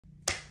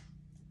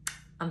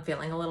I'm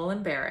feeling a little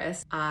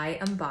embarrassed. I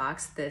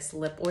unboxed this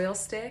lip oil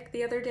stick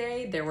the other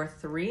day. There were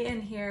 3 in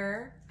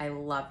here. I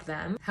loved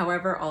them.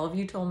 However, all of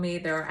you told me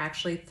there are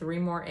actually 3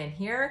 more in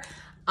here.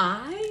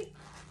 I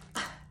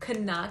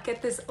could not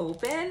get this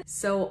open,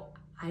 so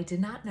I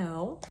did not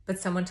know, but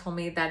someone told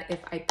me that if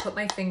I put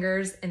my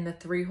fingers in the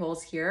 3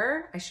 holes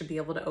here, I should be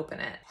able to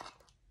open it.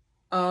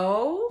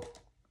 Oh,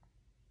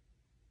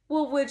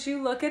 well, would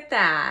you look at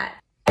that?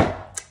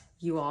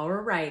 You all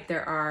were right.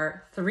 There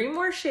are 3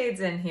 more shades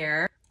in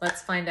here.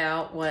 Let's find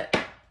out what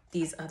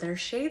these other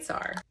shades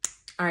are.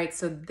 All right,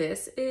 so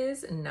this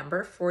is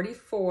number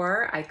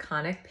 44,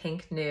 Iconic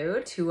Pink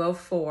Nude,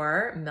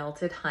 204,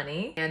 Melted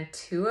Honey, and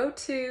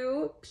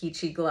 202,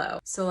 Peachy Glow.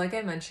 So like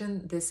I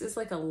mentioned, this is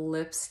like a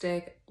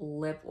lipstick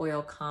lip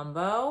oil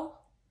combo.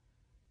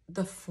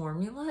 The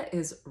formula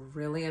is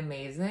really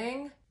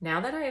amazing.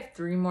 Now that I have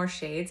 3 more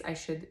shades, I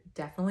should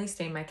definitely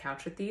stain my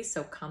couch with these,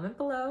 so comment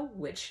below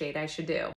which shade I should do.